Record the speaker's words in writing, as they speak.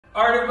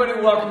Alright everybody,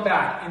 welcome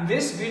back. In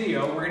this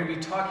video, we're going to be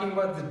talking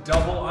about the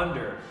double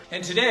under.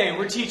 And today,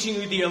 we're teaching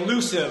you the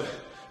elusive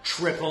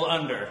triple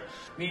under.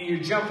 Meaning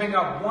you're jumping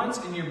up once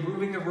and you're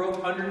moving the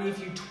rope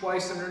underneath you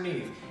twice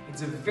underneath.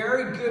 It's a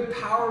very good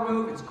power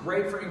move. It's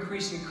great for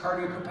increasing your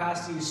cardio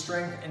capacity,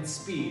 strength, and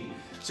speed.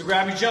 So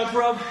grab your jump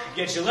rope,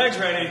 get your legs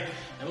ready,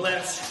 and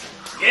let's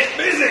get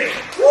busy!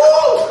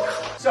 Woo!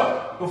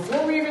 So,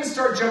 before we even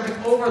start jumping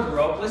over the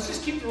rope, let's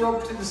just keep the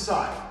rope to the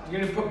side.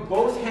 You're going to put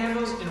both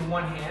handles in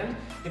one hand.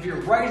 If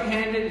you're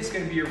right-handed, it's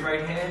going to be your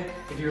right hand.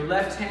 If you're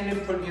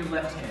left-handed, put it in your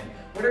left hand.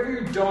 Whatever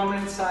your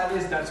dominant side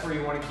is, that's where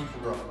you want to keep the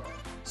rope.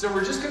 So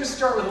we're just going to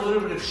start with a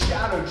little bit of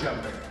shadow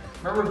jumping.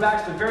 Remember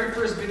back to the very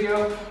first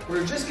video, we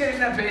were just getting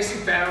that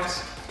basic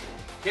bounce,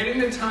 getting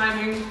the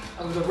timing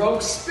of the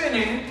rope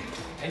spinning,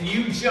 and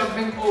you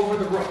jumping over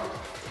the rope.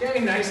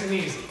 Okay, nice and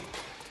easy.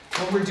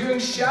 When we're doing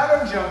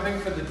shadow jumping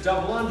for the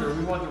double under,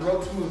 we want the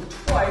rope to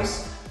move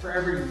twice for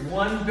every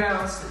one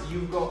bounce that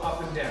you go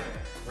up and down.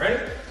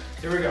 Ready?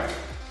 Here we go.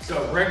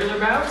 So regular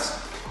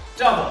bounce,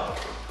 double.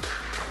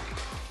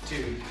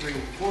 2, 3,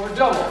 4,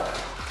 double.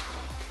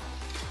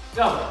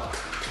 Double.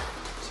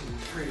 2,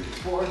 3,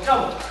 4,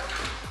 double.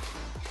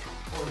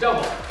 Or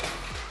double.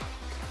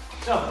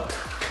 Double.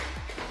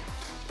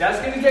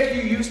 That's going to get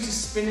you used to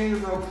spinning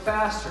the rope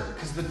faster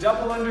because the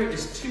double under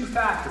is two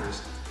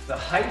factors. The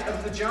height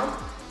of the jump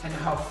and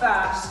how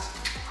fast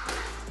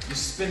you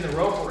spin the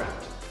rope around.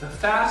 The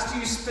faster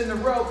you spin the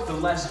rope, the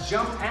less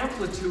jump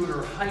amplitude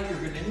or height you're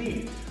going to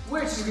need,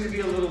 which is going to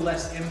be a little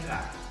less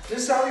impact.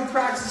 This is how we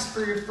practice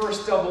for your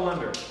first double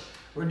under.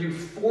 We're going to do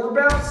 4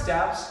 bounce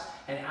steps,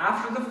 and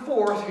after the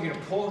 4th, you're going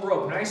to pull the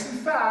rope nice and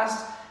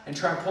fast and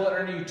try and pull it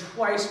under you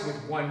twice with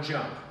one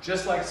jump,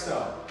 just like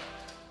so.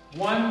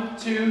 1,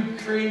 2,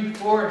 3,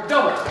 4,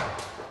 double.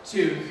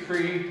 2,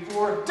 3,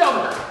 4,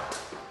 double.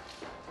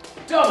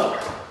 Double.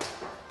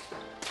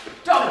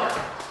 Double.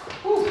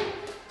 Whew.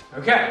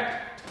 Okay.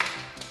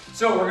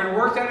 So we're going to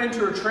work that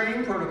into a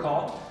training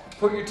protocol.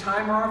 Put your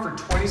timer on for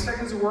 20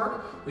 seconds of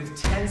work with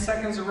 10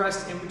 seconds of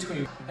rest in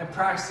between. And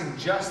practicing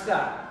just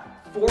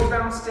that. 4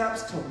 bounce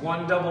steps to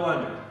 1 double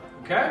under.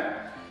 Okay?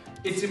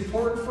 It's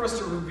important for us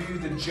to review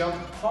the jump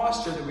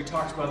posture that we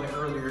talked about in the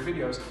earlier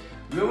videos.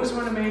 We always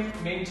want to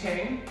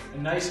maintain a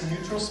nice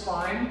neutral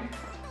spine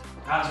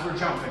as we're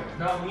jumping.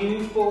 Not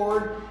leaning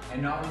forward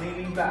and not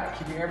leaning back.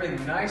 Keeping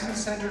everything nice and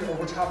centered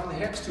over top of the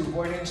hips to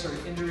avoid any sort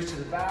of injuries to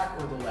the back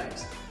or the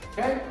legs.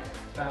 Okay?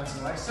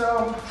 Bouncing like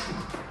so.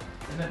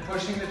 And then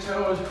pushing the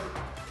toes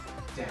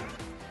down.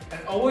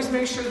 And always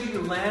make sure that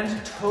you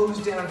land toes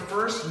down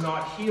first,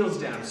 not heels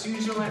down. As soon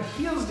as you land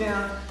heels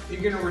down,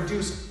 you're going to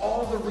reduce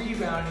all the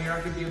rebound and you're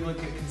not going to be able to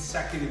get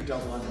consecutive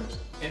double unders.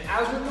 And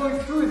as we're going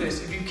through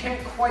this, if you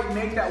can't quite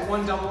make that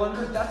 1 double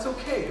under, that's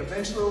okay.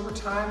 Eventually over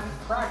time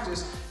and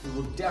practice, you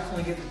will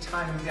definitely get the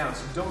timing down.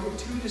 So don't get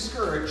too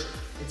discouraged.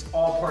 It's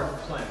all part of the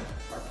plan,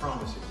 I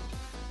promise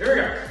you. Here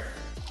we go.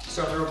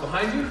 Start the rope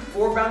behind you,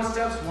 4 bounce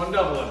steps, 1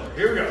 double under.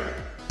 Here we go.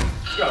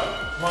 Let's go.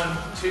 1,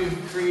 2,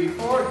 3,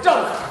 4,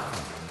 double.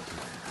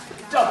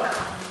 Double.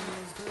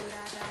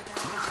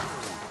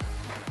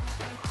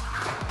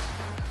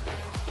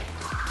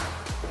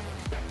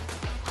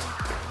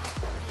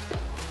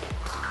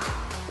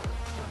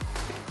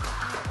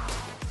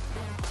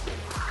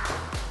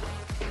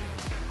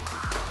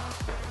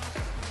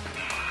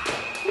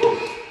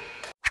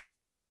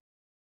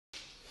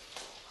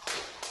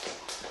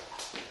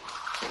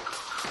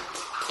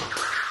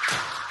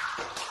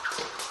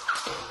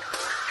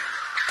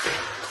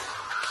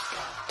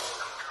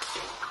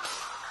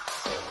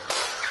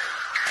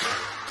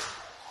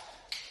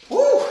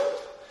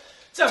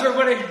 What's up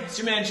everybody, it's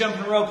your man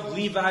jumping rope,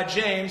 Levi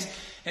James,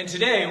 and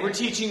today we're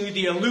teaching you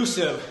the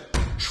elusive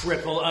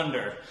triple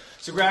under.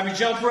 So grab your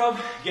jump rope,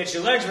 get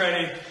your legs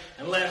ready,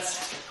 and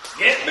let's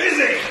get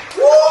busy!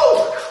 Woo!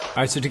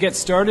 Alright, so to get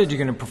started, you're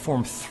going to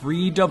perform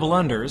 3 double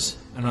unders,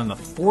 and on the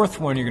 4th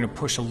one you're going to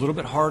push a little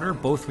bit harder,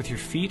 both with your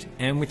feet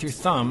and with your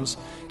thumbs,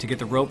 to get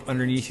the rope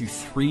underneath you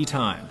 3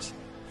 times.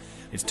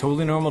 It's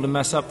totally normal to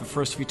mess up the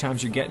first few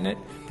times you're getting it,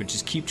 but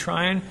just keep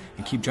trying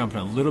and keep jumping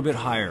a little bit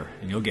higher,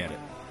 and you'll get it.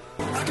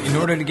 In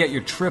order to get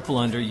your triple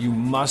under, you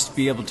must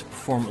be able to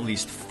perform at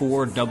least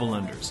 4 double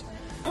unders.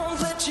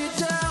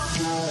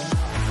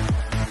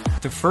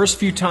 The first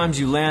few times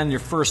you land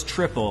your first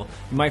triple,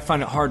 you might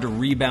find it hard to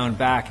rebound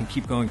back and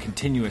keep going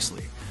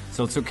continuously.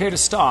 So it's okay to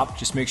stop,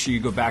 just make sure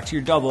you go back to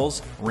your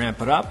doubles, ramp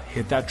it up,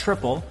 hit that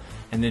triple,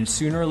 and then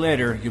sooner or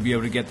later you'll be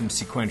able to get them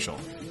sequential.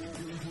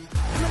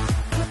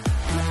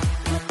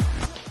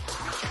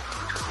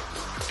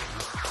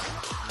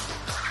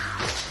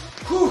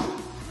 Whew.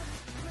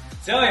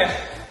 Tell ya,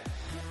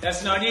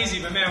 that's not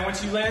easy, but man,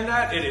 once you land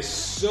that, it is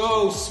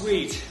so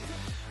sweet.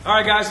 All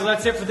right, guys, so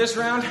that's it for this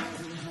round.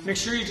 Make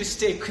sure you just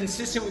stay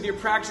consistent with your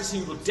practice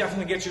and you will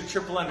definitely get your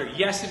triple under.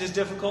 Yes, it is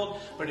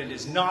difficult, but it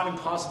is not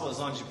impossible as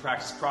long as you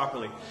practice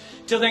properly.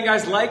 Till then,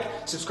 guys, like,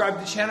 subscribe to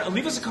the channel, and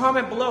leave us a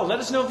comment below. Let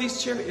us know if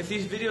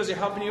these videos are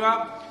helping you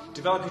out.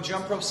 Develop your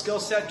jump rope skill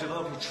set,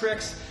 develop your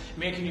tricks,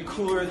 making you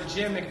cooler at the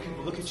gym, making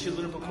people look at you a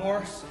little bit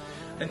more.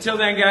 Until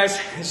then, guys,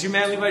 it's your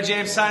man Levi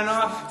James signing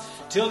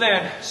off. Till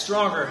then,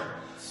 stronger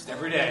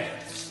every day.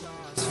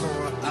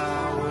 For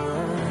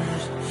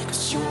hours,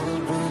 'cause you're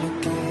the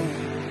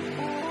renegade.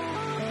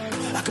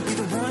 I could be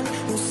the one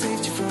who says